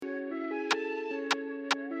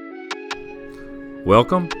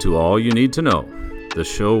Welcome to All You Need to Know, the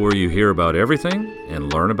show where you hear about everything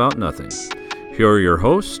and learn about nothing. Here are your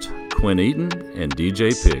hosts, Quinn Eaton and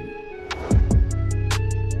DJ Pig.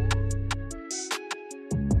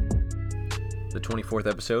 The 24th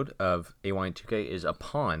episode of AY2K is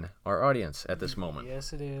upon our audience at this moment.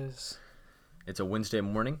 Yes, it is. It's a Wednesday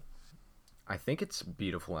morning. I think it's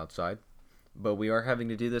beautiful outside, but we are having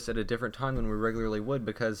to do this at a different time than we regularly would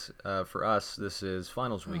because for us, this is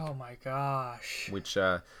finals week. Oh my gosh. Which,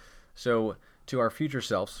 so to our future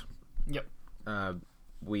selves, Yep.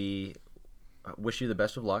 we wish you the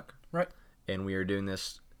best of luck. Right. And we are doing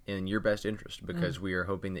this in your best interest because we are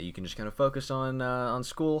hoping that you can just kind of focus on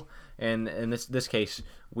school. And in this case,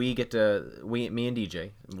 me and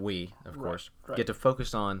DJ, of course, get to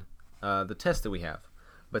focus on the test that we have.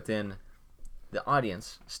 But then the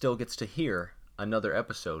audience still gets to hear another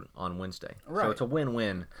episode on Wednesday. Right. So it's a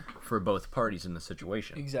win-win for both parties in the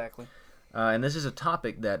situation. Exactly. And this is a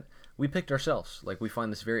topic that we picked ourselves. Like, we find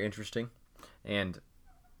this very interesting. And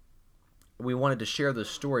we wanted to share this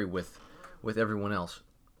story with everyone else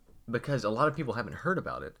because a lot of people haven't heard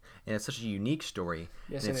about it. And it's such a unique story.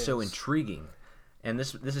 Yes, and it's it so is. intriguing. And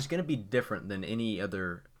this is going to be different than any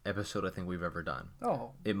other episode I think we've ever done.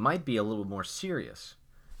 Oh. It might be a little more serious.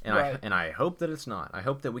 And Right. I hope that it's not. I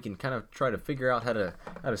hope that we can kind of try to figure out how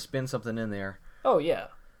to spin something in there. Oh, yeah.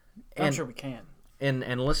 I'm And- sure we can.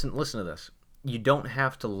 And listen to this. You don't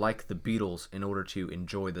have to like the Beatles in order to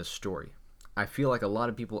enjoy this story. I feel like a lot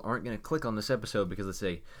of people aren't going to click on this episode because they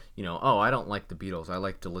say, oh, I don't like the Beatles. I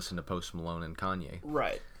like to listen to Post Malone and Kanye.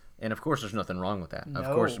 Right. And of course, there's nothing wrong with that. Of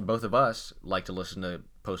No. course, both of us like to listen to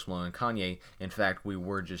Post Malone and Kanye. In fact, we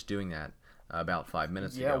were just doing that about 5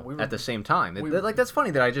 minutes Yeah, ago we were- at the same time. That's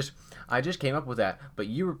funny that I just came up with that, but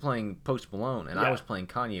you were playing Post Malone and I Yeah. was playing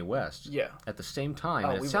Kanye West Yeah. at the same time, Oh,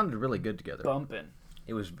 and it we were sounded really good together. Bumping.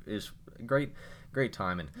 It was a great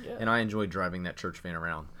time, Yeah. and I enjoyed driving that church van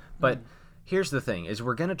around. But here's the thing: is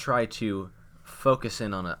we're gonna try to focus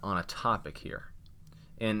in on a topic here,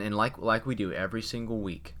 and like we do every single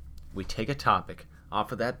week, we take a topic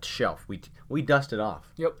off of that shelf. We dust it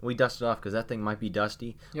off. Yep. We dust it off because that thing might be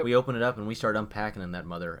dusty. Yep. We open it up and we start unpacking in that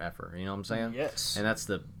mother effer. You know what I'm saying? Yes. And that's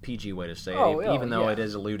the PG way to say Oh, it, yeah, even though yeah. it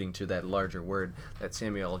is alluding to that larger word that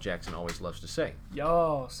Samuel L. Jackson always loves to say,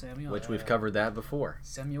 Yo, Samuel which L. we've covered that before.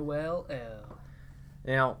 Samuel L.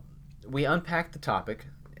 Now, we unpack the topic,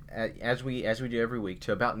 as we do every week,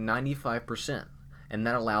 to about 95%, and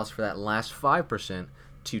that allows for that last 5%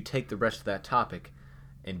 to take the rest of that topic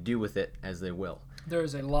and do with it as they will.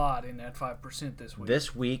 There's a lot in that 5% this week.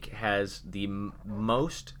 This week has the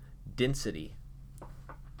most density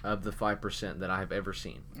of the 5% that I have ever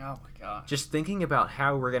seen. Oh my gosh. Just thinking about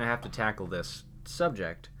how we're going to have to tackle this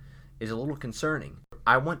subject is a little concerning.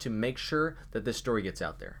 I want to make sure that this story gets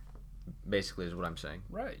out there, basically is what I'm saying.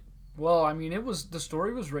 Right. Well, I mean, the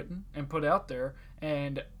story was written and put out there,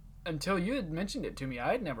 and until you had mentioned it to me,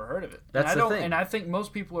 I had never heard of it. That's the thing. And I think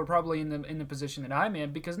most people are probably in the position that I'm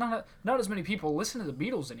in because not as many people listen to the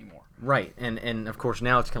Beatles anymore. Right, and of course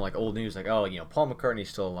now it's kind of like old news, like Paul McCartney's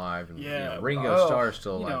still alive, and Ringo Starr's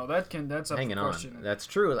still alive. That's up Hanging for on, question. that's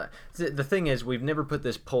true. The thing is, we've never put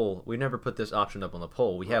this option up on the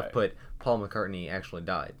poll. We have Right. put Paul McCartney actually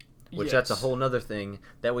died, which Yes. that's a whole nother thing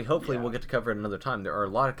that we hopefully Yeah. will get to cover at another time. There are a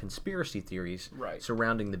lot of conspiracy theories Right.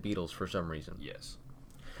 surrounding the Beatles for some reason. Yes.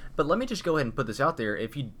 But let me just go ahead and put this out there.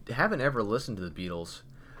 If you haven't ever listened to the Beatles,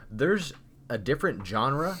 there's a different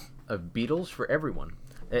genre of Beatles for everyone.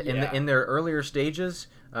 Yeah. In their earlier stages,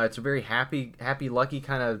 it's a very happy, lucky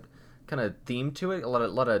kind of theme to it. A lot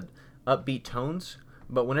of upbeat tones.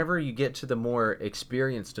 But whenever you get to the more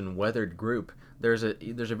experienced and weathered group, there's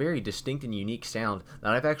a very distinct and unique sound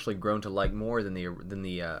that I've actually grown to like more than the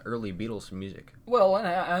early Beatles music. Well, and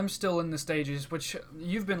I'm still in the stages, which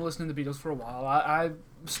you've been listening to the Beatles for a while. I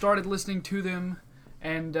started listening to them,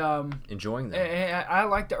 and Enjoying them. I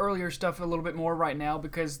like the earlier stuff a little bit more right now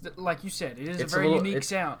because, like you said, it is It's a very little- unique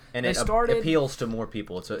sound. And they it started. appeals to more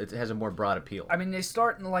people. It has a more broad appeal. I mean, they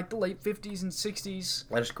start in like the late 50s and 60s,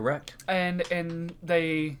 That is correct. and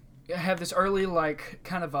they have this early like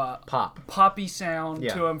kind of a poppy sound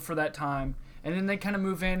Yeah. to them for that time, and then they kind of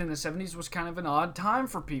move in. And the 70s was kind of an odd time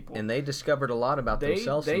for people. And they discovered a lot about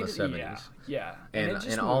themselves in the 70s. Yeah. And, it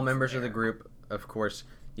just all moved members from of the there. group, of course,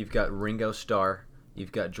 you've got Ringo Starr,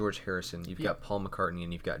 you've got George Harrison, you've got Paul McCartney,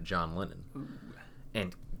 and you've got John Lennon. Ooh.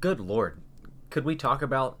 And good Lord, could we talk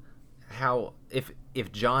about how if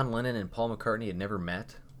John Lennon and Paul McCartney had never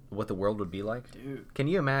met, what the world would be like? Dude. Can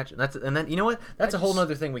you imagine? You know what? That's a whole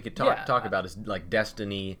other thing we could talk about is like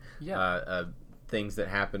destiny, Yeah. things that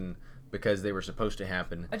happen because they were supposed to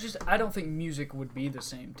happen. I don't think music would be the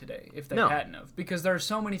same today if they No. hadn't of, because there are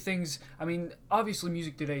so many things. I mean, obviously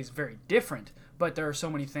music today is very different, but there are so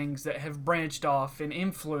many things that have branched off and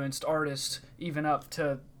influenced artists even up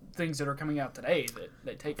to things that are coming out today that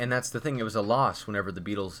they take. And that's the thing. It was a loss whenever the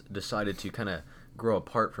Beatles decided to kind of grow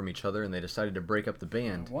apart from each other and they decided to break up the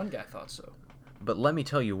band. One guy thought so. But let me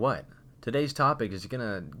tell you what. Today's topic is going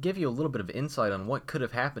to give you a little bit of insight on what could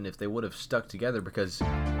have happened if they would have stuck together, because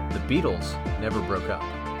the Beatles never broke up.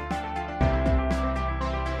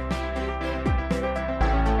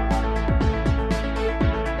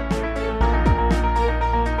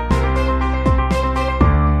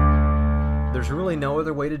 There's really no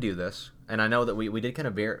other way to do this, and I know that we did kind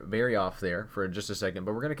of vary off there for just a second,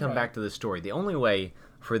 but we're going to come back to this story. The only way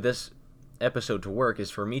for this episode to work is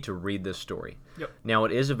for me to read this story. Yep. Now,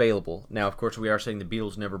 it is available. Now, of course, we are saying the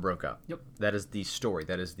Beatles never broke up. Yep. That is the story.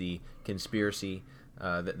 That is the conspiracy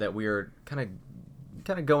that we are kind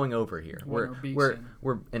of going over here.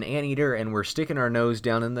 We're an anteater, and we're sticking our nose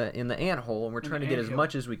down in the ant hole, and we're trying to get as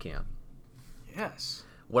much as we can. Yes.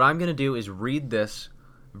 What I'm going to do is read this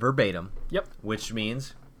verbatim. Yep. Which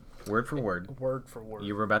means word for word. Word for word.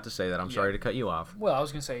 You were about to say that. I'm sorry to cut you off. Well, I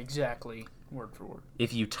was going to say exactly word for word.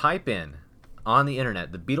 If you type in on the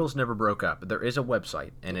internet, the Beatles never broke up, there is a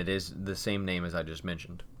website, and it is the same name as I just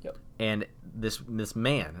mentioned. Yep. And this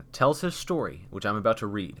man tells his story, which I'm about to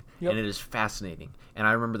read, and it is fascinating. And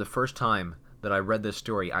I remember the first time that I read this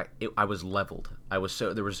story, I was leveled. I was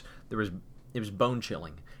so it was bone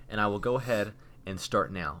chilling. And I will go ahead and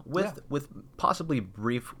start now with possibly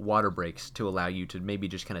brief water breaks to allow you to maybe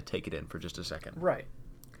just kind of take it in for just a second. Right.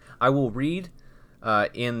 I will read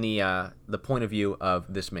in the point of view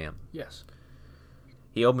of this man. Yes.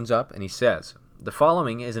 He opens up and he says, "The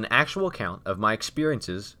following is an actual account of my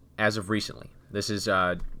experiences as of recently." This is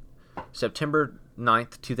September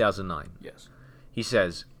 9th, 2009. Yes. He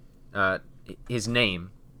says his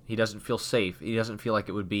name, he doesn't feel safe. He doesn't feel like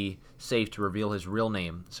it would be safe to reveal his real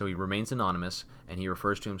name, so he remains anonymous, and he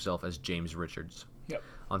refers to himself as James Richards. Yep.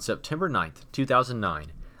 On September 9th,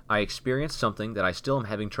 2009, I experienced something that I still am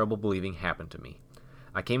having trouble believing happened to me.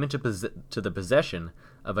 I came into the possession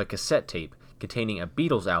of a cassette tape containing a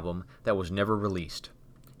Beatles album that was never released.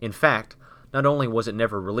 In fact, not only was it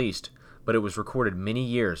never released, but it was recorded many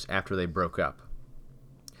years after they broke up.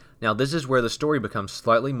 Now, this is where the story becomes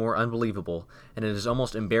slightly more unbelievable, and it is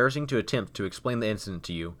almost embarrassing to attempt to explain the incident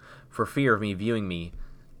to you, for fear of me viewing me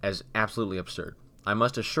as absolutely absurd. I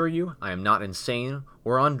must assure you I am not insane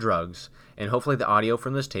or on drugs, and hopefully the audio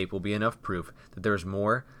from this tape will be enough proof that there is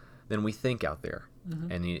more than we think out there.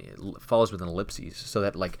 Mm-hmm. And he follows with an ellipses, so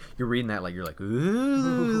that like you're reading that like you're like,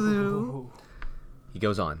 ooh. He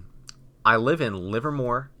goes on. I live in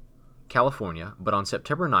Livermore, California, but on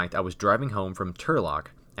September 9th I was driving home from Turlock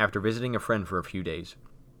after visiting a friend for a few days.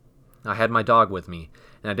 I had my dog with me,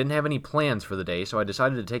 and I didn't have any plans for the day, so I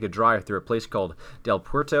decided to take a drive through a place called Del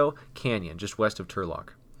Puerto Canyon, just west of Turlock.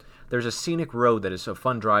 There's a scenic road that is a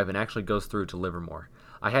fun drive and actually goes through to Livermore.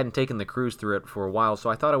 I hadn't taken the cruise through it for a while, so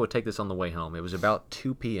I thought I would take this on the way home. It was about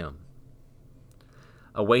 2 p.m.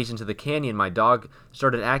 A ways into the canyon, my dog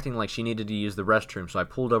started acting like she needed to use the restroom, so I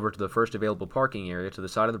pulled over to the first available parking area to the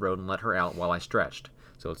side of the road and let her out while I stretched.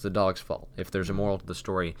 So it's the dog's fault. If there's a moral to the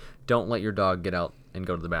story, don't let your dog get out and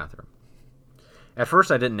go to the bathroom. At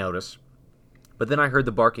first I didn't notice, but then I heard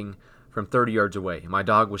the barking from 30 yards away. My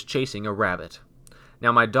dog was chasing a rabbit.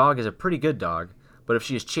 Now my dog is a pretty good dog, but if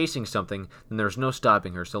she is chasing something, then there's no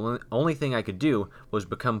stopping her, so the only thing I could do was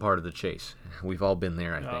become part of the chase. We've all been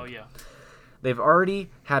there, I think. Oh, yeah. They've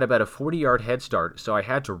already had about a 40-yard head start, so I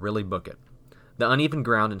had to really book it. The uneven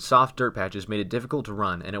ground and soft dirt patches made it difficult to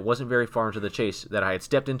run, and it wasn't very far into the chase that I had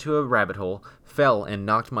stepped into a rabbit hole, fell, and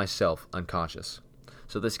knocked myself unconscious.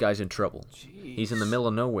 So this guy's in trouble. Jeez. He's in the middle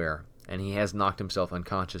of nowhere, and he has knocked himself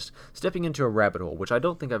unconscious, stepping into a rabbit hole, which I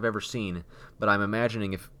don't think I've ever seen, but I'm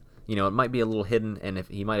imagining if, it might be a little hidden, and if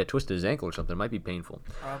he might have twisted his ankle or something, it might be painful.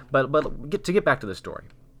 But to get back to the story.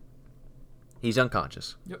 He's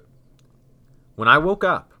unconscious. Yep. When I woke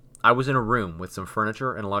up, I was in a room with some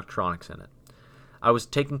furniture and electronics in it. I was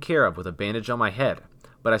taken care of with a bandage on my head,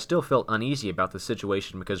 but I still felt uneasy about the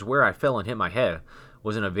situation because where I fell and hit my head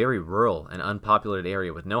was in a very rural and unpopulated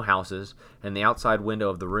area with no houses, and the outside window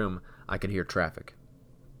of the room I could hear traffic.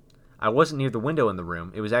 I wasn't near the window in the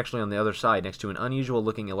room. It was actually on the other side next to an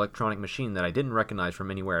unusual-looking electronic machine that I didn't recognize from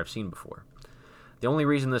anywhere I've seen before. The only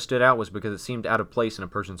reason this stood out was because it seemed out of place in a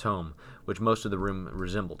person's home, which most of the room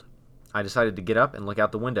resembled. I decided to get up and look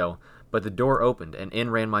out the window, but the door opened and in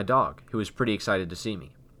ran my dog, who was pretty excited to see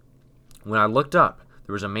me. When I looked up,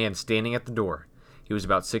 there was a man standing at the door. He was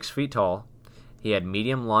about 6 feet tall, He had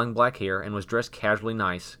medium, long black hair and was dressed casually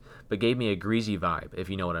nice, but gave me a greasy vibe, if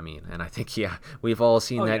you know what I mean. And I think, yeah, we've all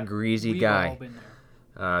seen that greasy guy, all been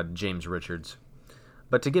there. James Richards.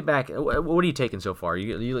 But to get back, what are you taking so far?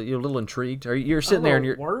 You're a little intrigued? You're sitting there and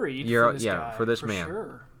you're worried for this guy, for this for man.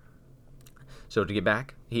 Sure. So to get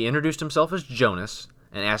back, he introduced himself as Jonas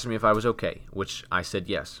and asked me if I was okay, which I said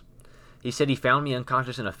yes. He said he found me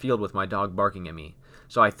unconscious in a field with my dog barking at me.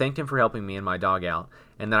 So I thanked him for helping me and my dog out,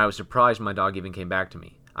 and that I was surprised my dog even came back to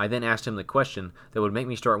me. I then asked him the question that would make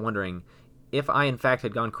me start wondering if I in fact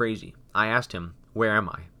had gone crazy. I asked him, "Where am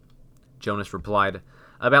I?" Jonas replied,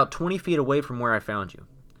 "About 20 feet away from where I found you."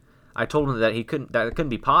 I told him that it couldn't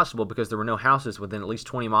be possible because there were no houses within at least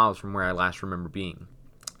 20 miles from where I last remember being.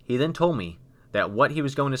 He then told me that what he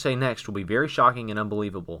was going to say next will be very shocking and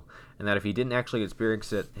unbelievable, and that if he didn't actually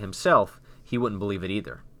experience it himself, he wouldn't believe it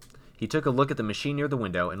either. He took a look at the machine near the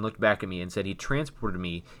window and looked back at me and said he transported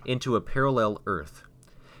me into a parallel Earth.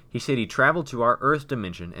 He said he traveled to our Earth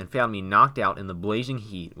dimension and found me knocked out in the blazing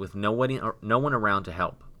heat with no one around to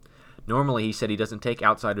help. Normally, he said he doesn't take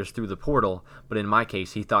outsiders through the portal, but in my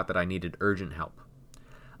case, he thought that I needed urgent help.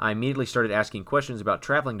 I immediately started asking questions about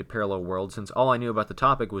traveling to parallel worlds since all I knew about the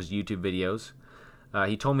topic was YouTube videos.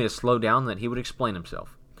 He told me to slow down and that he would explain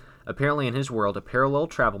himself. Apparently in his world, a parallel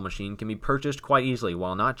travel machine can be purchased quite easily.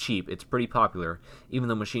 While not cheap, it's pretty popular, even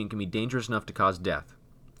though the machine can be dangerous enough to cause death.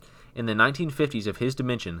 In the 1950s of his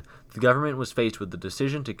dimension, the government was faced with the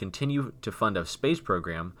decision to continue to fund a space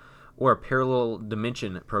program or a parallel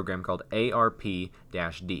dimension program called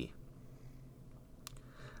ARP-D.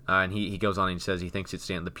 And he goes on and says he thinks the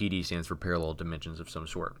PD stands for parallel dimensions of some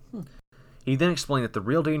sort. He then explained that the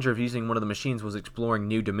real danger of using one of the machines was exploring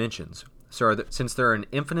new dimensions. Since there are an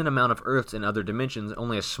infinite amount of Earths in other dimensions,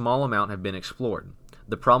 only a small amount have been explored.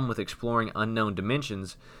 The problem with exploring unknown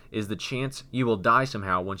dimensions is the chance you will die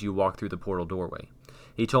somehow once you walk through the portal doorway.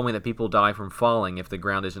 He told me that people die from falling if the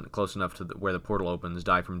ground isn't close enough to where the portal opens,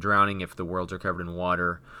 die from drowning if the worlds are covered in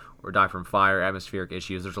water, or die from fire, atmospheric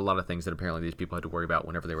issues. There's a lot of things that apparently these people had to worry about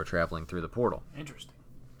whenever they were traveling through the portal. Interesting.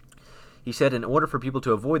 He said in order for people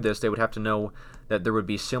to avoid this, they would have to know that there would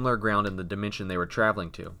be similar ground in the dimension they were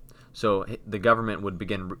traveling to. So the government would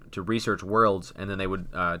begin to research worlds, and then they would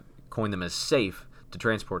coin them as safe to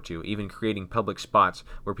transport to, even creating public spots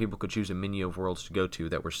where people could choose a menu of worlds to go to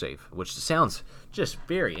that were safe, which sounds just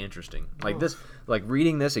very interesting. Like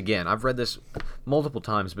reading this again, I've read this multiple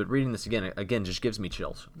times, but reading this again just gives me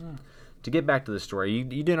chills. To get back to the story,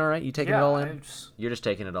 you doing all right? You taking it all in? You're just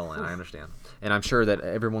taking it all in. I understand, and I'm sure that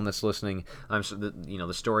everyone that's listening, I'm sure that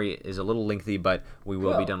the story is a little lengthy, but we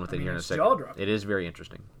will be done with it here in a second. It is very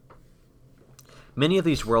interesting. Many of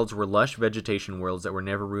these worlds were lush vegetation worlds that were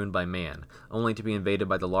never ruined by man, only to be invaded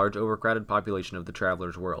by the large overcrowded population of the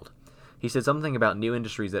traveler's world. He said something about new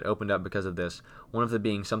industries that opened up because of this, one of them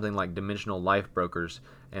being something like dimensional life brokers,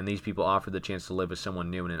 and these people offered the chance to live with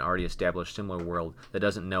someone new in an already established similar world that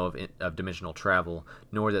doesn't know of dimensional travel,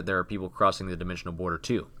 nor that there are people crossing the dimensional border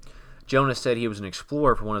too. Jonas said he was an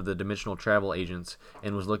explorer for one of the dimensional travel agents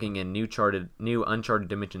and was looking in new uncharted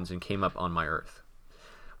dimensions and came up on my Earth.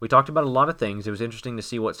 We talked about a lot of things. It was interesting to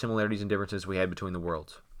see what similarities and differences we had between the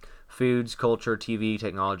worlds. Foods, culture, TV,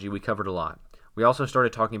 technology, we covered a lot. We also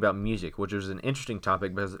started talking about music, which was an interesting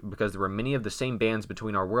topic because there were many of the same bands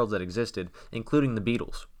between our worlds that existed, including the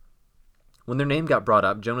Beatles. When their name got brought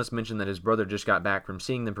up, Jonas mentioned that his brother just got back from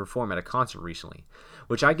seeing them perform at a concert recently,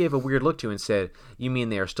 which I gave a weird look to and said, "You mean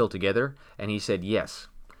they are still together?" And he said yes.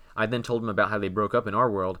 I then told him about how they broke up in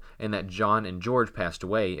our world and that John and George passed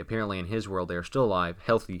away. Apparently in his world they are still alive,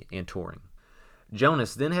 healthy, and touring.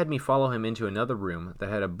 Jonas then had me follow him into another room that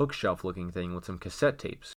had a bookshelf-looking thing with some cassette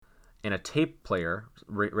tapes and a tape player,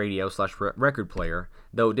 radio/record player,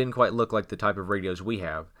 though it didn't quite look like the type of radios we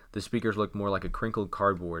have. The speakers looked more like a crinkled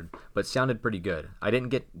cardboard, but sounded pretty good. I didn't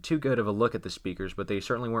get too good of a look at the speakers, but they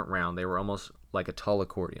certainly weren't round. They were almost like a tall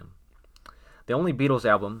accordion. The only Beatles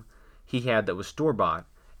album he had that was store-bought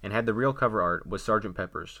and had the real cover art was Sgt.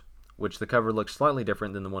 Pepper's, which the cover looked slightly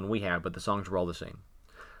different than the one we had, but the songs were all the same.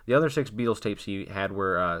 The other 6 Beatles tapes he had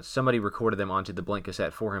were somebody recorded them onto the blank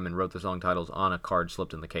cassette for him and wrote the song titles on a card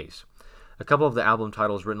slipped in the case. A couple of the album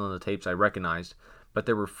titles written on the tapes I recognized, but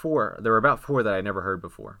there were about 4 that I had never heard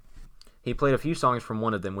before. He played a few songs from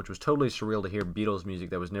one of them, which was totally surreal to hear Beatles music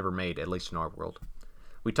that was never made, at least in our world.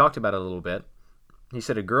 We talked about it a little bit. He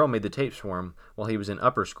said a girl made the tapes for him while he was in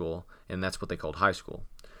upper school, and that's what they called high school.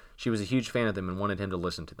 She was a huge fan of them and wanted him to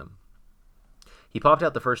listen to them. He popped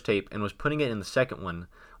out the first tape and was putting it in the second one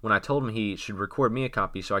when I told him he should record me a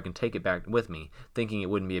copy so I can take it back with me, thinking it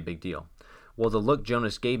wouldn't be a big deal. Well, the look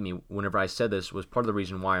Jonas gave me whenever I said this was part of the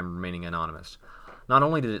reason why I'm remaining anonymous. Not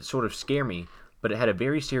only did it sort of scare me, but it had a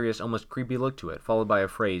very serious, almost creepy look to it, followed by a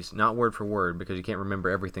phrase, not word for word because you can't remember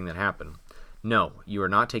everything that happened. No, you are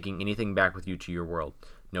not taking anything back with you to your world.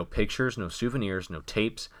 No pictures, no souvenirs, no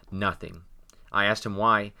tapes, nothing. I asked him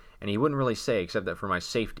why, and he wouldn't really say except that for my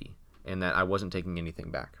safety, and that I wasn't taking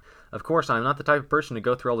anything back. Of course, I'm not the type of person to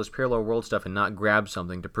go through all this parallel world stuff and not grab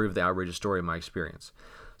something to prove the outrageous story of my experience.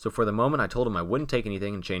 So for the moment, I told him I wouldn't take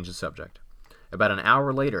anything and changed the subject. About an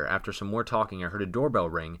hour later, after some more talking, I heard a doorbell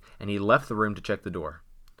ring, and he left the room to check the door.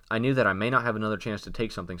 I knew that I may not have another chance to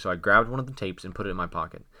take something, so I grabbed one of the tapes and put it in my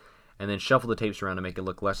pocket, and then shuffled the tapes around to make it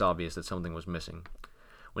look less obvious that something was missing.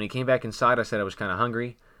 When he came back inside, I said I was kind of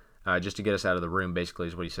hungry, just to get us out of the room, basically,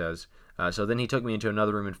 is what he says. So then he took me into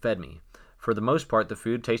another room and fed me. For the most part, the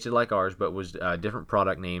food tasted like ours, but was different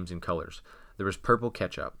product names and colors. There was purple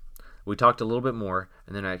ketchup. We talked a little bit more,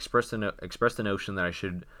 and then I expressed the notion that I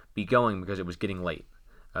should be going because it was getting late.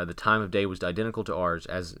 The time of day was identical to ours,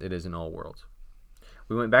 as it is in all worlds.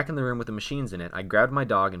 We went back in the room with the machines in it. I grabbed my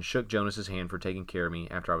dog and shook Jonas's hand for taking care of me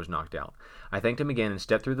after I was knocked out. I thanked him again and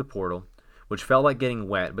stepped through the portal, which felt like getting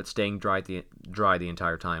wet but staying dry the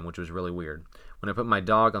entire time, which was really weird. When I put my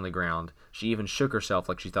dog on the ground, she even shook herself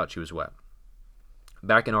like she thought she was wet.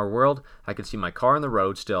 Back in our world, I could see my car on the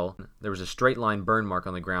road still. There was a straight line burn mark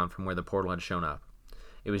on the ground from where the portal had shown up.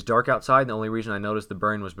 It was dark outside, and the only reason I noticed the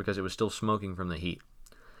burn was because it was still smoking from the heat.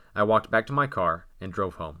 I walked back to my car and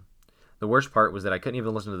drove home. The worst part was that I couldn't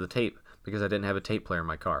even listen to the tape because I didn't have a tape player in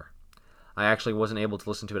my car. I actually wasn't able to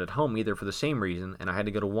listen to it at home either for the same reason, and I had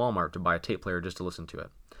to go to Walmart to buy a tape player just to listen to it.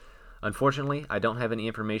 Unfortunately, I don't have any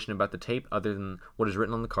information about the tape other than what is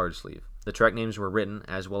written on the card sleeve. The track names were written,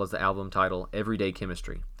 as well as the album title, Everyday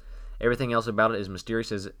Chemistry. Everything else about it is mysterious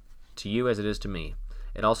to you as it is to me.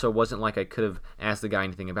 It also wasn't like I could have asked the guy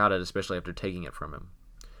anything about it, especially after taking it from him.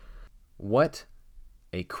 What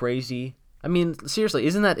a crazy... I mean, seriously,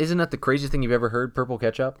 isn't that the craziest thing you've ever heard? Purple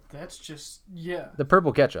ketchup. That's just yeah. The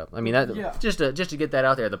purple ketchup. I mean, that Yeah. just to get that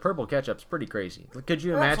out there, the purple ketchup's pretty crazy. Could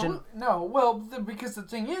you imagine? Absolutely. No, well, because the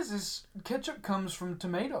thing is ketchup comes from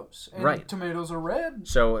tomatoes, and Right. tomatoes are red,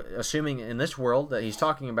 So, assuming in this world that he's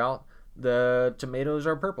talking about, the tomatoes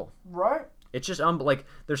are purple. right? It's just like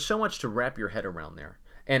there's so much to wrap your head around there,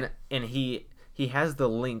 and he has the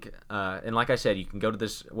link, and like I said, you can go to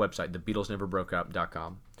this website,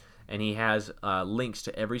 thebeatlesneverbroakeup.com. And he has links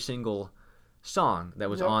to every single song that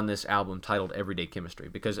was on this album titled Everyday Chemistry.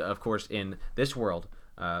 Because, of course, in this world,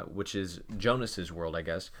 which is Jonas's world, I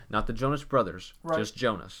guess, not the Jonas Brothers, just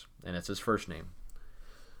Jonas, and it's his first name.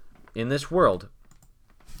 In this world,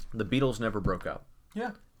 the Beatles never broke up.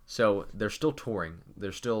 Yeah. So they're still touring,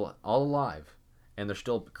 they're still all alive, and they're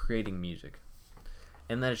still creating music.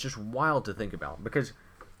 And that is just wild to think about, because...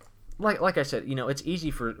 Like I said, it's easy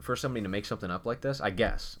for somebody to make something up like this, I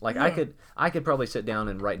guess. Like, yeah. I could probably sit down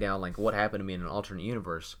and write down, like, what happened to me in an alternate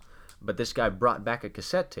universe, but this guy brought back a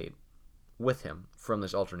cassette tape with him from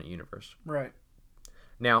this alternate universe. Right.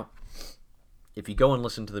 Now, if you go and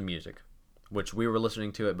listen to the music, which we were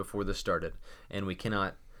listening to it before this started, and we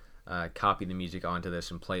cannot copy the music onto this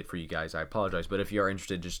and play it for you guys, I apologize, but if you are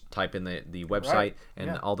interested, just type in the website,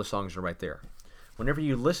 and all the songs are right there. Whenever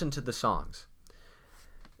you listen to the songs...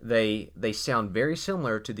 They sound very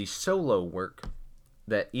similar to the solo work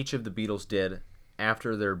that each of the Beatles did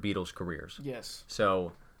after their Beatles careers. Yes.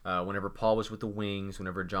 So whenever Paul was with the Wings,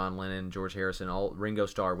 whenever John Lennon, George Harrison, Ringo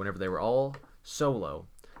Starr, whenever they were all solo,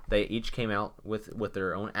 they each came out with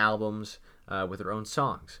their own albums, with their own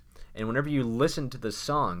songs. And whenever you listen to the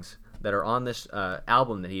songs that are on this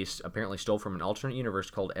album that he apparently stole from an alternate universe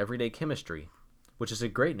called Everyday Chemistry, which is a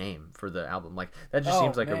great name for the album. Like, that just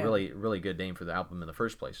seems like a really, really good name for the album in the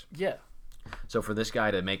first place. Yeah. So for this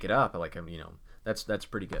guy to make it up, like, that's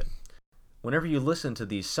pretty good. Whenever you listen to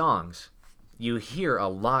these songs, you hear a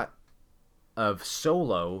lot of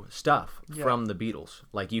solo stuff from the Beatles.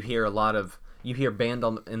 Like, you hear Band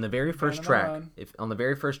in the very first track. On the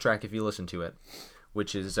very first track, if you listen to it,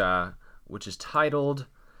 which is titled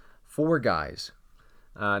Four Guys.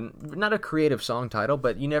 Not a creative song title,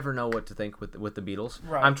 but you never know what to think with the Beatles.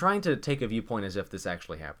 Right. I'm trying to take a viewpoint as if this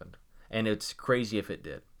actually happened, and it's crazy if it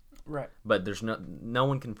did. Right. But there's no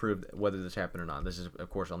one can prove whether this happened or not. This is, of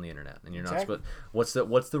course, on the internet, and you're Exactly. not supposed.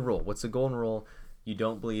 What's the rule? What's the golden rule? You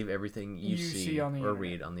don't believe everything you see on the or internet.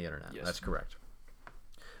 read on the internet. Yes. That's correct.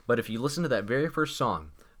 But if you listen to that very first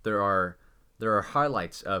song, there are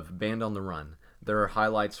highlights of Band on the Run. There are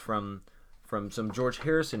highlights from some George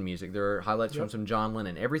Harrison music. There are highlights from some John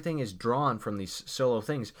Lennon. Everything is drawn from these solo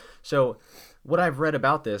things. So what I've read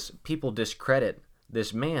about this, people discredit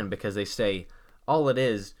this man because they say all it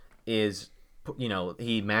is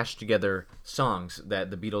he mashed together songs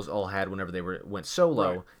that the Beatles all had whenever they went solo,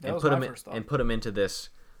 Right. That and was put my them first thought. and put them into this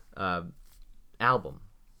album,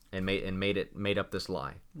 and made up this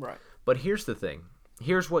lie. Right. But here's the thing.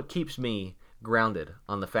 Here's what keeps me grounded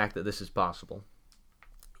on the fact that this is possible.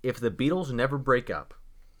 If the Beatles never break up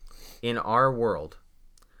in our world,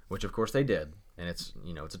 which of course they did, and it's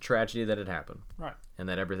a tragedy that it happened, Right. and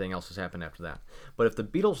that everything else has happened after that. But if the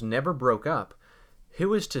Beatles never broke up,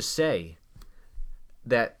 who is to say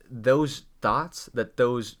that those thoughts, that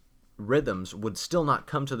those rhythms would still not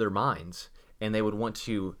come to their minds, and they would want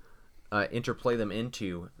to interplay them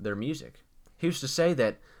into their music? Who's to say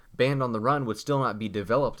that Band on the Run would still not be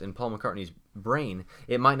developed in Paul McCartney's brain?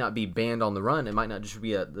 It might not be Band on the Run. It might not just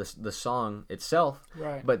be the song itself,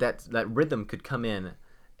 Right. but that rhythm could come in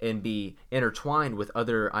and be intertwined with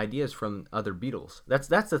other ideas from other Beatles. That's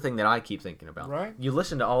the thing that I keep thinking about. Right. You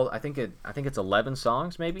listen to all. I think it's 11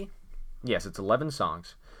 songs, maybe. Yes, it's 11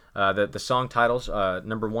 songs. The song titles.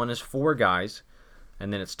 Number 1 is Four Guys,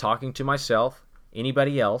 and then it's Talking to Myself,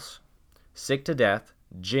 Anybody Else, Sick to Death,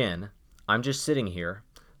 Gin, I'm Just Sitting Here,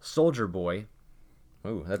 Soldier Boy.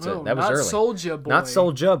 Ooh, that was not early. Soulja Boy. Not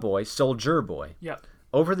Soulja Boy, Soldier Boy. Yep.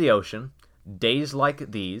 Over the Ocean, Days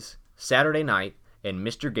Like These, Saturday Night, and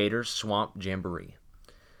Mr. Gator's Swamp Jamboree.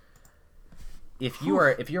 If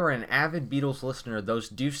you're an avid Beatles listener, those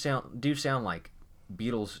do sound like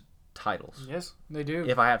Beatles titles. Yes, they do.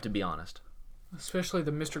 If I have to be honest. Especially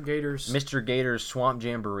the Mr. Gators. Mr. Gator's Swamp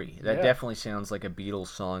Jamboree. That Yeah. definitely sounds like a Beatles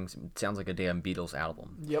song. It sounds like a damn Beatles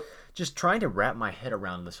album. Yep. Just trying to wrap my head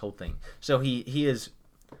around this whole thing. So he is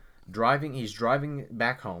driving. He's driving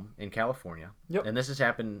back home in California. Yep. And this has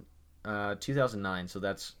happened 2009. So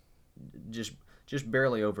that's just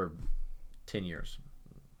barely over 10 years.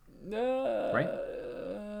 Right?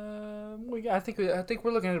 I think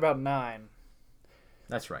we're looking at about 9.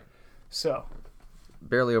 That's right. So.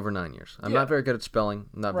 Barely over 9 years. I'm Yeah. not very good at spelling.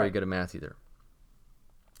 I'm not very Right. good at math either.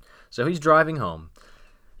 So he's driving home.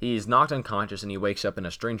 He's knocked unconscious and he wakes up in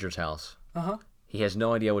a stranger's house. Uh-huh. He has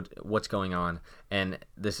no idea what's going on, and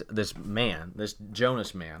this man, this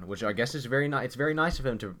Jonas man, which I guess is very nice. It's very nice of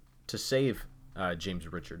him to save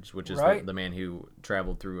James Richards, which is Right. the man who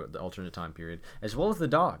traveled through the alternate time period, as well as the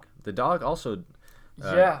dog. The dog also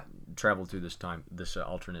traveled through this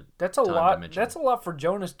alternate. That's a time lot. dimension. That's a lot for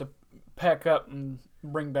Jonas to pack up and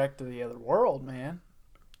bring back to the other world, man.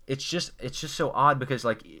 It's just so odd because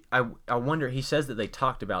I wonder. He says that they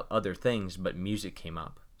talked about other things, but music came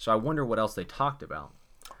up. So I wonder what else they talked about.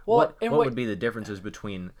 Well, what and would be the differences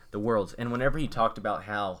between the worlds? And whenever he talked about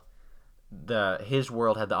how his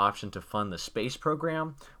world had the option to fund the space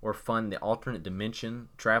program or fund the alternate dimension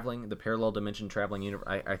traveling, the parallel dimension traveling universe,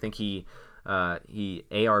 I think he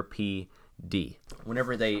ARPD.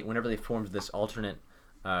 Whenever they formed this alternate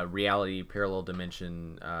reality parallel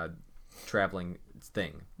dimension traveling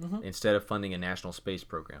thing, instead of funding a national space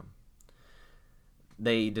program,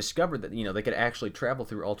 they discovered that they could actually travel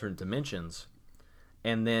through alternate dimensions,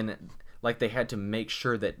 and then they had to make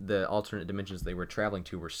sure that the alternate dimensions they were traveling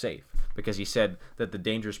to were safe, because he said that the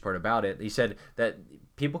dangerous part about it, he said that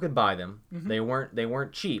people could buy them. They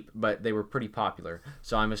weren't cheap, but they were pretty popular.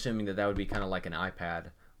 So I'm assuming that would be kind of like an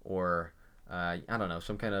iPad or I don't know,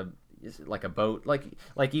 some kind of like a boat.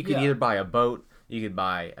 Like you could either buy a boat, you could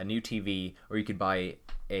buy a new TV, or you could buy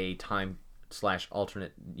a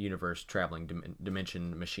time/alternate universe traveling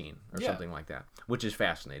dimension machine or something like that, which is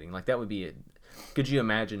fascinating. That would be it. Could you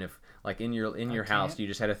imagine if in your house you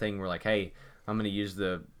just had a thing where hey, I'm going to use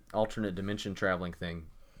the alternate dimension traveling thing,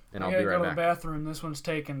 and I'll be right go to back. the bathroom. This one's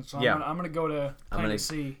taken, so Yeah. I'm gonna go to Planet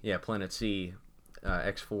C. Yeah, Planet C,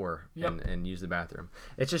 X4, Yep. and use the bathroom.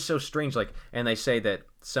 It's just so strange. And they say that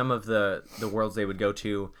some of the worlds they would go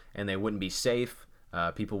to, and they wouldn't be safe.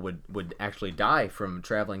 People would actually die from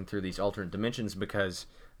traveling through these alternate dimensions because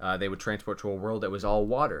they would transport to a world that was all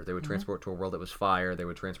water. They would transport to a world that was fire. They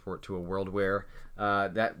would transport to a world where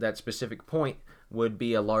that specific point would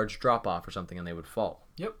be a large drop off or something, and they would fall.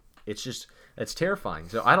 Yep. It's terrifying.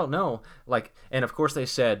 So I don't know. And of course they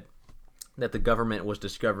said that the government was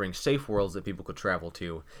discovering safe worlds that people could travel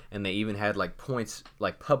to, and they even had points,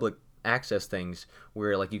 public access things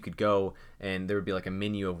where you could go and there would be a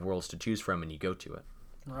menu of worlds to choose from, and you go to it.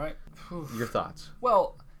 Right. Oof. Your thoughts?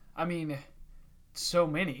 Well, I mean, so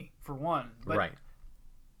many for one. But,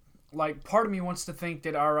 Right. Part of me wants to think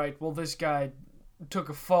that, all right, well, this guy took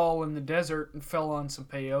a fall in the desert and fell on some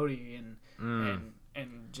peyote and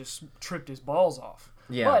just tripped his balls off.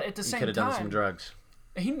 Yeah. But at the you same could have done some time, drugs.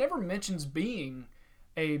 he never mentions being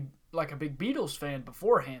a big Beatles fan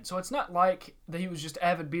beforehand. So it's not like that he was just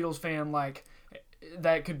avid Beatles fan.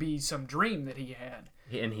 That could be some dream that he had.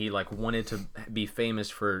 and he like wanted to be famous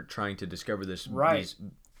for trying to discover this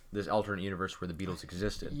this alternate universe where the Beatles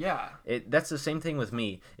existed. Yeah. That's the same thing with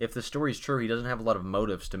me. If the story's true, he doesn't have a lot of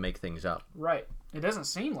motives to make things up. Right. It doesn't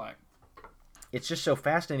seem like. It's just so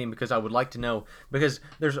fascinating because I would like to know, because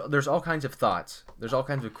there's all kinds of thoughts, there's all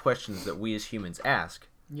kinds of questions that we as humans ask,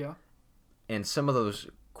 Yeah. and some of those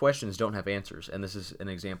questions don't have answers, and this is an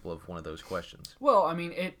example of one of those questions. Well, I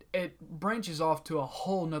mean, it branches off to a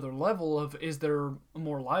whole nother level of, is there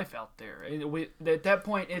more life out there? At that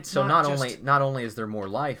point, it's So not not only is there more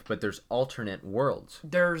life, but there's alternate worlds.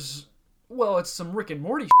 It's some Rick and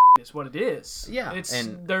Morty is what it is. Yeah,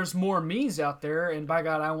 there's more me's out there, and by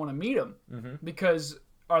God, I want to meet them. Because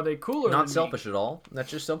are they cooler than Not me? selfish at all. That's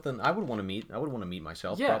just something I would want to meet. I would want to meet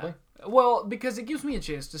myself, Yeah. probably. Well, because it gives me a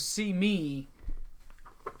chance to see me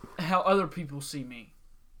how other people see me.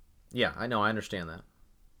 Yeah, I know. I understand that.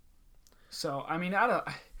 So, I mean,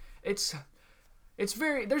 it's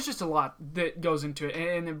very, there's just a lot that goes into it,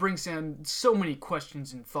 and it brings down so many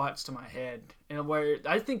questions and thoughts to my head, and where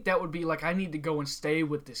I think that would be like, I need to go and stay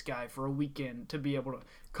with this guy for a weekend to be able to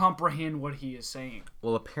comprehend what he is saying.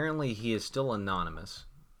 Well, apparently he is still anonymous,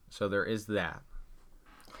 so there is that.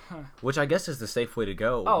 Which I guess is the safe way to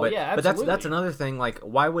go. Oh, but, yeah, But absolutely. that's another thing. Like,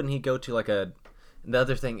 why wouldn't he go to like the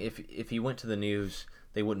other thing? If he went to the news,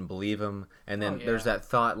 they wouldn't believe him. And then there's that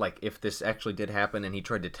thought, like, if this actually did happen and he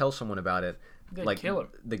tried to tell someone about it, They'd like kill him.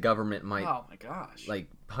 the government might, Oh my gosh. like,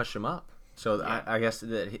 hush him up. So Yeah. I guess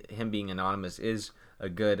that him being anonymous is a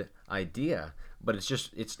good idea. But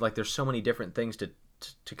it's like there's so many different things to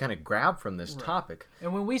kind of grab from this topic.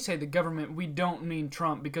 And when we say the government, we don't mean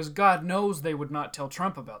Trump, because God knows they would not tell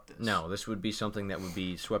Trump about this. No, this would be something that would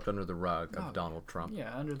be swept under the rug of Donald Trump.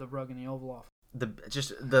 Yeah, under the rug in the Oval Office.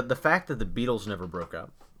 The fact that the Beatles never broke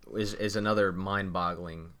up is another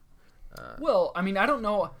mind-boggling. Well, I mean, I don't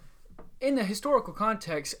know. In the historical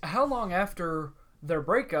context, how long after their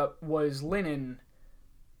breakup was Lennon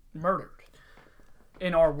murdered?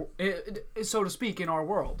 So to speak, in our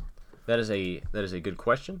world. That is a good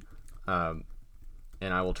question, and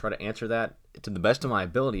I will try to answer that to the best of my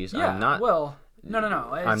abilities. Yeah. I'm not. Well, no.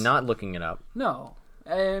 I'm not looking it up. No,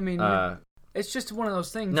 I mean, it's just one of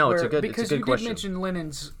those things. No, where, it's a good because you question. did mention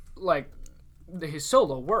Lennon's his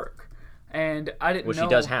solo work, and I didn't know. Which he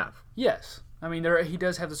does have. Yes, I mean he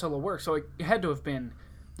does have the solo work, so it had to have been.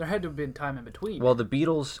 There had to have been time in between. Well, the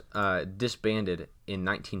Beatles disbanded in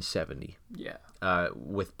 1970. Yeah.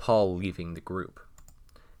 With Paul leaving the group,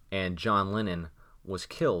 and John Lennon was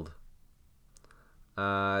killed.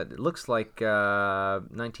 It looks like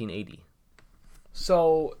 1980.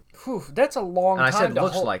 So, that's a long And I time said to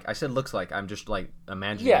looks hold. like. I said looks like. I'm just like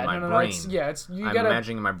imagining Yeah, in my no, brain. it's you I'm gotta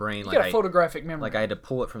imagining in my brain you like got a photographic memory. Like I had to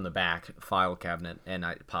pull it from the back file cabinet, and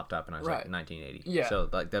it popped up, and I was Right. like 1980. Yeah. So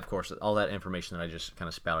like, of course, all that information that I just kind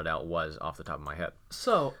of spouted out was off the top of my head.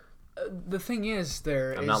 So, the thing is,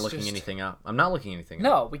 I'm not looking anything up. I'm not looking anything up.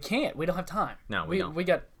 No, we can't. We don't have time. No, we don't. We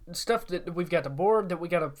got stuff that we've got to board that we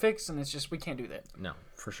got to fix, and it's just we can't do that. No,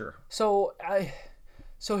 for sure.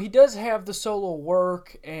 So he does have the solo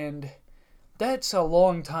work, and that's a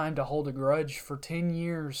long time to hold a grudge for 10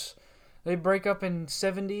 years. They break up in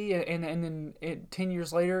 70, and then 10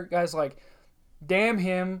 years later, guys like, damn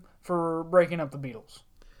him for breaking up the Beatles.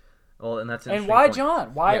 Well, and that's an And interesting why point.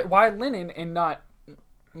 John? Why Lennon and not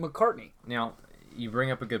McCartney? Now, you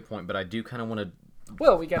bring up a good point, but I do kind of want to.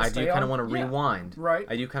 Well, we got to I stay do kind on- of want to yeah. rewind. Right.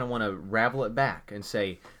 I do kind of want to ravel it back and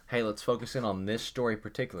say, hey, let's focus in on this story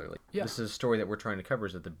particularly. Yeah. This is a story that we're trying to cover,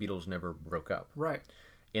 is that the Beatles never broke up Right.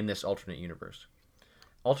 in this alternate universe.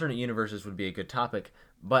 Alternate universes would be a good topic,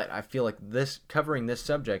 but I feel like covering this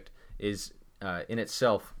subject is in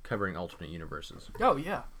itself covering alternate universes. Oh,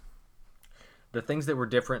 yeah. The things that were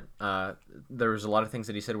different, there was a lot of things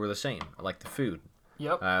that he said were the same, like the food.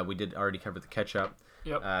 Yep. We did already cover the ketchup.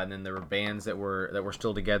 Yep. And then there were bands that were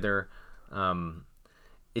still together.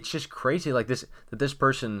 It's just crazy, like this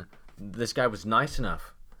guy was nice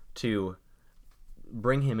enough to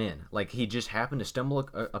bring him in. Like he just happened to stumble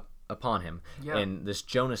upon him, Yeah. and this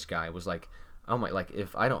Jonas guy was like, "Oh my! Like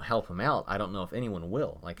if I don't help him out, I don't know if anyone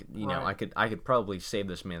will. Like you know, Right. I could probably save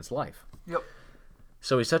this man's life." Yep.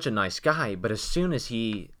 So he's such a nice guy, but as soon as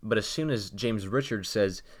James Richards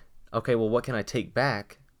says, "Okay, well, what can I take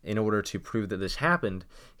back in order to prove that this happened?"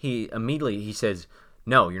 He immediately says,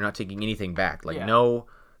 "No, you're not taking anything back. Like Yeah. no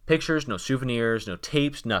pictures, no souvenirs, no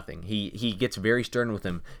tapes, nothing." He gets very stern with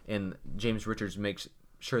him, and James Richards makes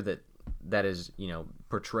sure that is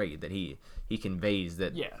portrayed, that he conveys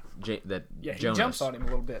that Yeah. He He jumps on him a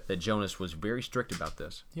little bit. that Jonas was very strict about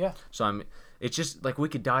this. Yeah. So it's just like we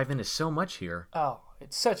could dive into so much here. Oh,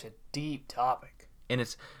 it's such a deep topic. And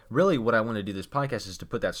it's really what I want to do this podcast is to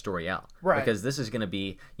put that story out. Right. Because this is going to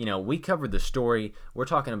be, we covered the story. We're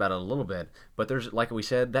talking about it a little bit. But there's, like we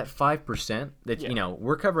said, that 5% that,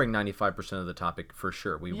 we're covering 95% of the topic for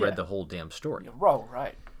sure. We read the whole damn story. Oh,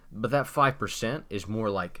 right. But that 5% is more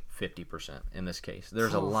like 50% in this case.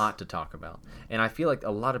 There's a lot to talk about. And I feel like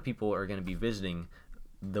a lot of people are going to be visiting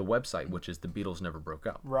the website, which is The Beatles Never Broke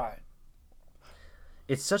Up. Right.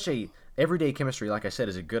 It's such a Everyday Chemistry, like I said,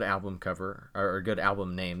 is a good album cover or a good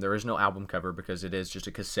album name. There is no album cover because it is just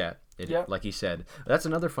a cassette. Like he said. That's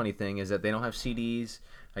another funny thing is that they don't have CDs.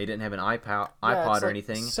 You didn't have an iPod or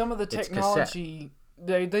anything. Some of the technology,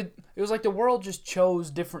 it was like the world just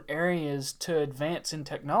chose different areas to advance in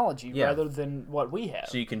technology rather than what we have.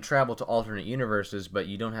 So you can travel to alternate universes, but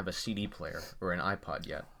you don't have a CD player or an iPod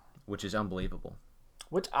yet, which is unbelievable.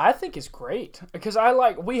 Which I think is great because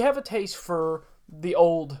we have a taste for the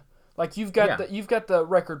old. Like you've got the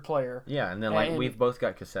record player. Yeah, and then we've both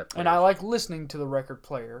got cassette players. And I like listening to the record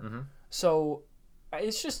player. Mm-hmm. So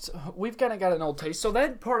it's just we've kind of got an old taste. So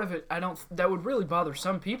that part of it, that would really bother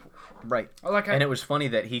some people. Right. And it was funny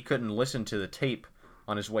that he couldn't listen to the tape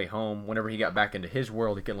on his way home. Whenever he got back into his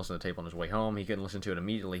world, he couldn't listen to the tape on his way home. He couldn't listen to it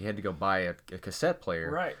immediately. He had to go buy a cassette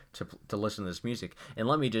player to listen to this music. And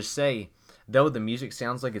let me just say, though the music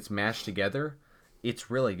sounds like it's mashed together,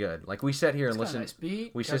 it's really good. Like we sat here and listened. Nice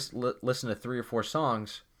beat. We just listened to 3 or 4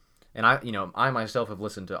 songs, and I myself have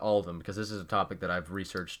listened to all of them because this is a topic that I've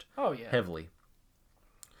researched heavily.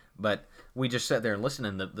 But we just sat there and listened,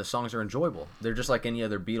 and the songs are enjoyable. They're just like any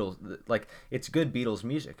other Beatles. Like it's good Beatles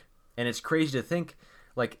music, and it's crazy to think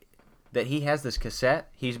that he has this cassette.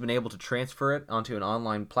 He's been able to transfer it onto an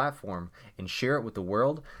online platform and share it with the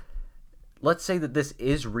world. Let's say that this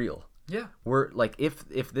is real. Yeah. We're like,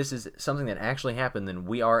 if this is something that actually happened, then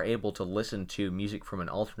we are able to listen to music from an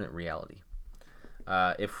alternate reality.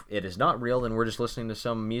 If it is not real, then we're just listening to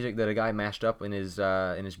some music that a guy mashed up in his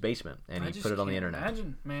basement and he put it on the internet.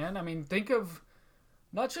 Imagine, man. I mean, think of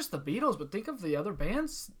not just the Beatles, but think of the other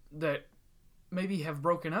bands that maybe have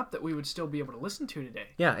broken up that we would still be able to listen to today.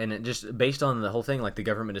 Yeah, and it just based on the whole thing, like the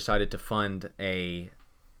government decided to fund a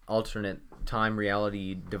alternate time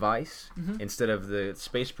reality device instead of the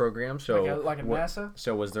space program. So like a NASA.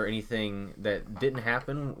 So was there anything that didn't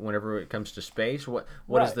happen whenever it comes to space? What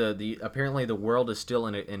is the apparently the world is still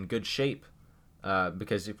in good shape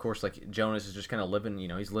because of course like Jonas is just kind of living,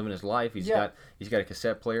 he's living his life. He's got a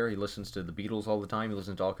cassette player. He listens to the Beatles all the time. He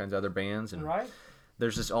listens to all kinds of other bands, and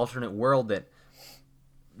there's this alternate world that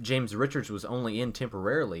James Richards was only in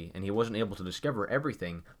temporarily, and he wasn't able to discover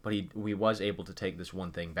everything, but he was able to take this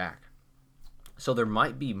one thing back. So there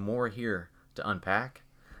might be more here to unpack,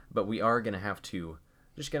 but we are going to have to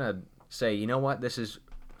just going to say, you know what, this is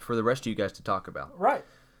for the rest of you guys to talk about. Right.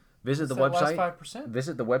 Visit the website. 5%.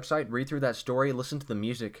 Visit the website, read through that story, listen to the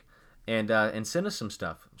music, and send us some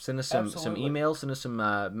stuff. Send us some emails, send us some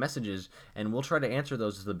messages, and we'll try to answer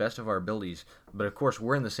those to the best of our abilities. But of course,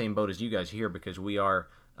 we're in the same boat as you guys here because we are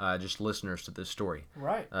just listeners to this story.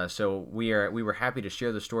 Right. So we were happy to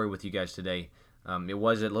share the story with you guys today. It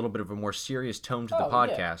was a little bit of a more serious tone to the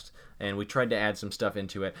podcast, and we tried to add some stuff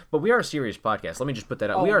into it. But we are a serious podcast. Let me just put that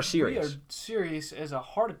out. We are serious. We are serious as a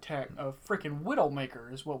heart attack of freaking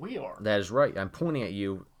Widowmaker is what we are. That is right. I'm pointing at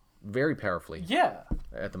you very powerfully. Yeah.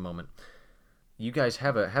 At the moment. You guys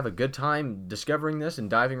have a good time discovering this and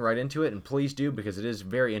diving right into it, and please do because it is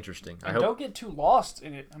very interesting. And don't get too lost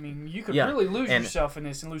in it. I mean, you could really lose yourself in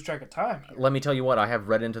this and lose track of time here. Let me tell you what, I have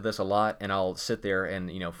read into this a lot, and I'll sit there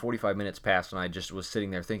and 45 minutes passed, and I just was sitting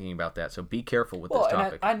there thinking about that. So be careful with this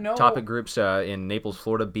topic. I know topic groups in Naples,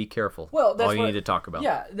 Florida. Be careful. Well, that's all you need to talk about.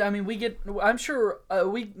 Yeah, I mean, I'm sure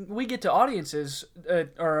we get to audiences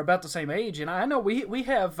are about the same age, and I know we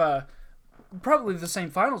have. Probably the same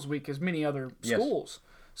finals week as many other schools. Yes.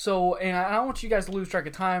 So, and I don't want you guys to lose track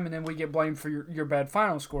of time and then we get blamed for your bad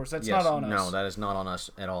final scores. That's not on us. No, that is not on us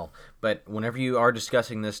at all. But whenever you are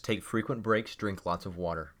discussing this, take frequent breaks, drink lots of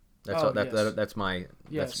water. That's that's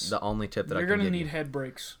the only tip that I can give you. You're going to need head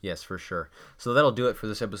breaks. Yes, for sure. So that'll do it for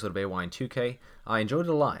this episode of AWine 2K. I enjoyed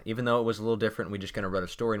it a lot. Even though it was a little different, we just kind of read a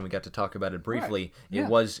story and we got to talk about it briefly. Right. Yeah. It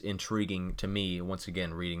was intriguing to me, once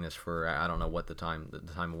again, reading this for, I don't know what the time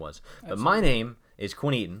was. But my name is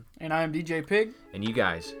Quinn Eaton. And I am DJ Pig. And you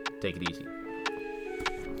guys, take it easy.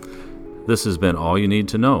 This has been All You Need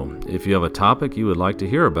to Know. If you have a topic you would like to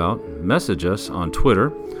hear about, message us on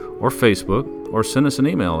Twitter or Facebook, or send us an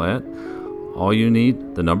email at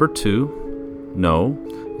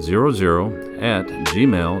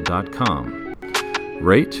allyouneedthenumber2know00@gmail.com.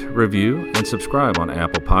 Rate, review, and subscribe on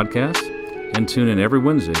Apple Podcasts, and tune in every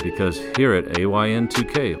Wednesday because here at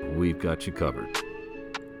AYN2K, we've got you covered.